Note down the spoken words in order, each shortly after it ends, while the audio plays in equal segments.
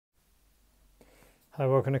Hi,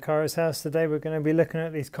 welcome to Tyre's house. Today we're going to be looking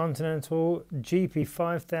at these Continental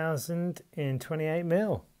GP5000 in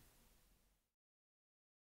 28mm.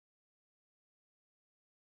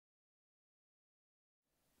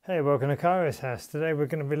 Hey, welcome to Tyre's house. Today we're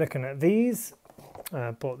going to be looking at these.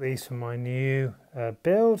 I bought these for my new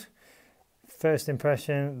build. First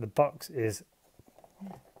impression, the box is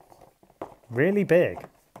really big.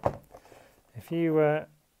 If you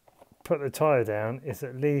put the tyre down, it's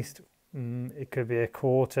at least it could be a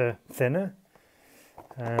quarter thinner.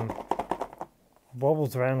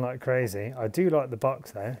 Wobbles around like crazy. I do like the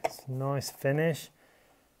box though. It's a nice finish.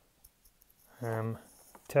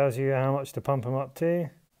 Tells you how much to pump them up to.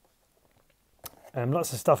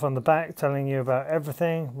 Lots of stuff on the back telling you about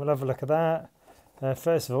everything. We'll have a look at that.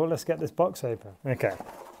 First of all, let's get this box open. Okay,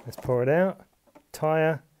 let's pour it out.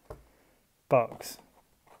 Tyre, box.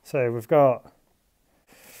 So we've got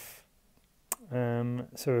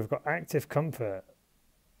active comfort.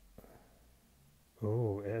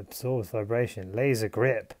 Oh, it absorbs vibration. Laser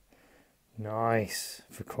grip. Nice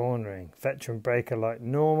for cornering. Veteran breaker like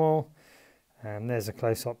normal. There's a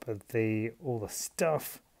close-up of all the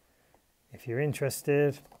stuff if you're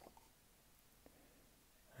interested.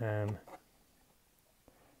 And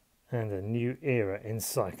a new era in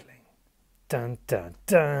cycling. Dun dun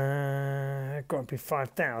dun! Grumpy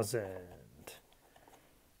 5000.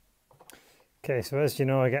 Okay, so as you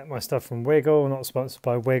know, I get my stuff from Wiggle. Not sponsored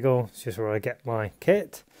by Wiggle, it's just where I get my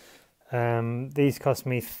kit. These cost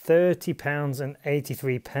me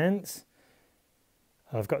 £30.83.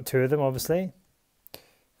 I've got two of them, obviously,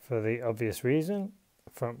 for the obvious reason.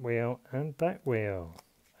 Front wheel and back wheel.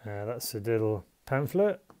 That's a little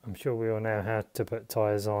pamphlet. I'm sure we all know how to put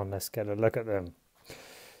tyres on. Let's get a look at them.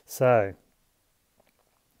 So,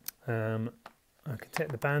 I can take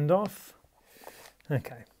the band off.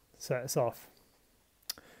 Okay, so it's off.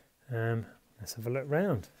 Let's have a look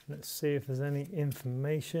round. Let's see if there's any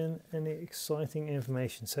information, any exciting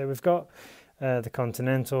information. So we've got the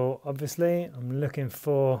Continental, obviously. I'm looking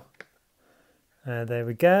for, there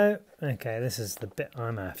we go. Okay, this is the bit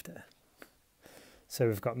I'm after. So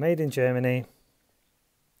we've got made in Germany.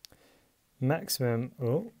 Maximum,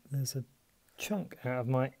 oh, there's a chunk out of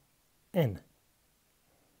my N.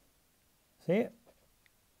 See it?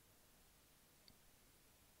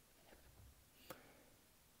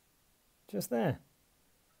 Just there.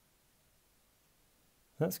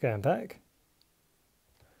 That's going back.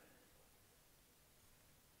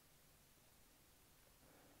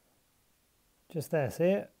 Just there, see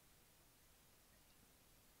it?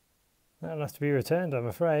 That'll have to be returned, I'm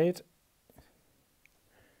afraid.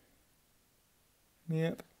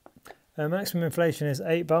 Yep. Maximum inflation is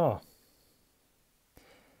 8 bar.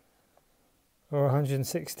 Or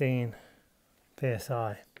 116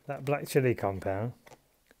 psi. That black chili compound,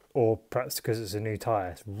 or perhaps because it's a new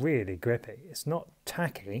tyre, it's really grippy. It's not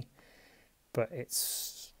tacky, but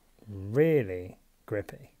it's really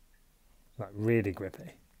grippy. Like really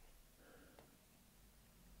grippy.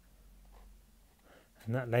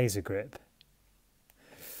 And that laser grip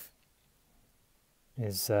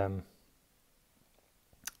is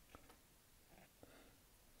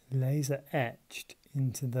laser etched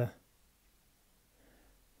into the,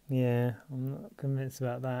 yeah, I'm not convinced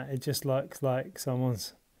about that. It just looks like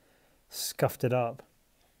someone's scuffed it up.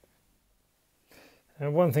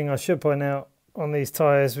 And one thing I should point out on these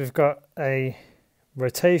tyres, we've got a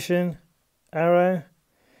rotation arrow.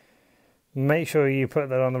 Make sure you put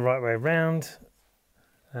that on the right way around.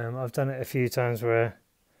 I've done it a few times where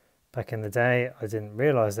back in the day I didn't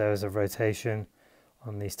realise there was a rotation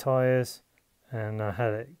on these tyres and I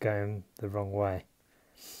had it going the wrong way.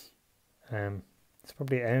 It's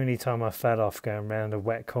probably the only time I fell off going around a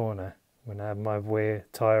wet corner, when I had my rear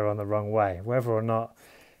tyre on the wrong way. Whether or not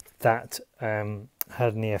that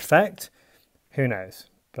had any effect, who knows?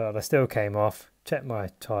 But I still came off, checked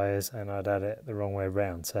my tyres, and I'd had it the wrong way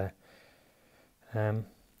round. So,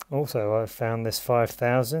 also I found this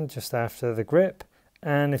 5000 just after the grip.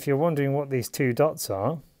 And if you're wondering what these two dots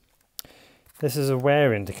are, this is a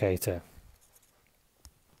wear indicator.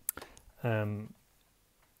 A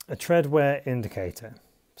tread wear indicator.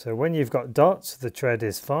 So when you've got dots, the tread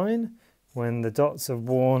is fine. When the dots are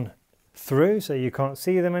worn through, so you can't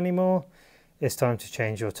see them anymore, it's time to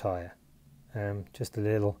change your tyre. Just a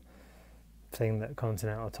little thing that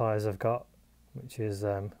Continental tyres have got, which is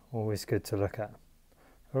always good to look at.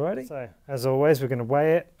 Alrighty, so as always, we're going to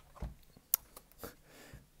weigh it.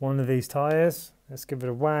 One of these tyres, let's give it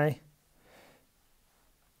a weigh.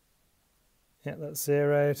 Yeah, that's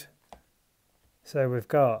zeroed. So we've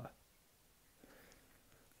got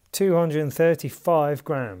 235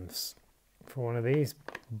 grams for one of these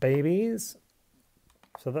babies.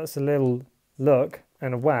 So that's a little look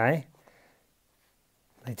and away.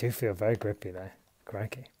 They do feel very grippy though,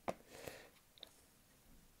 crikey.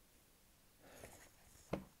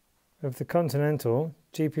 Of the Continental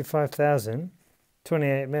GP5000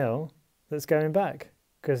 28mm that's going back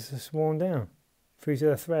because it's worn down through to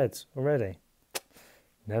the threads already.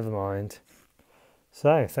 Never mind.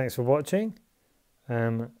 So thanks for watching.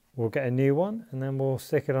 We'll get a new one and then we'll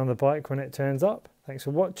stick it on the bike when it turns up. Thanks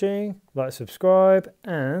for watching, like, subscribe,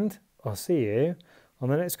 and I'll see you on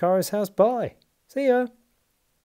the next Car Is House. Bye. See ya.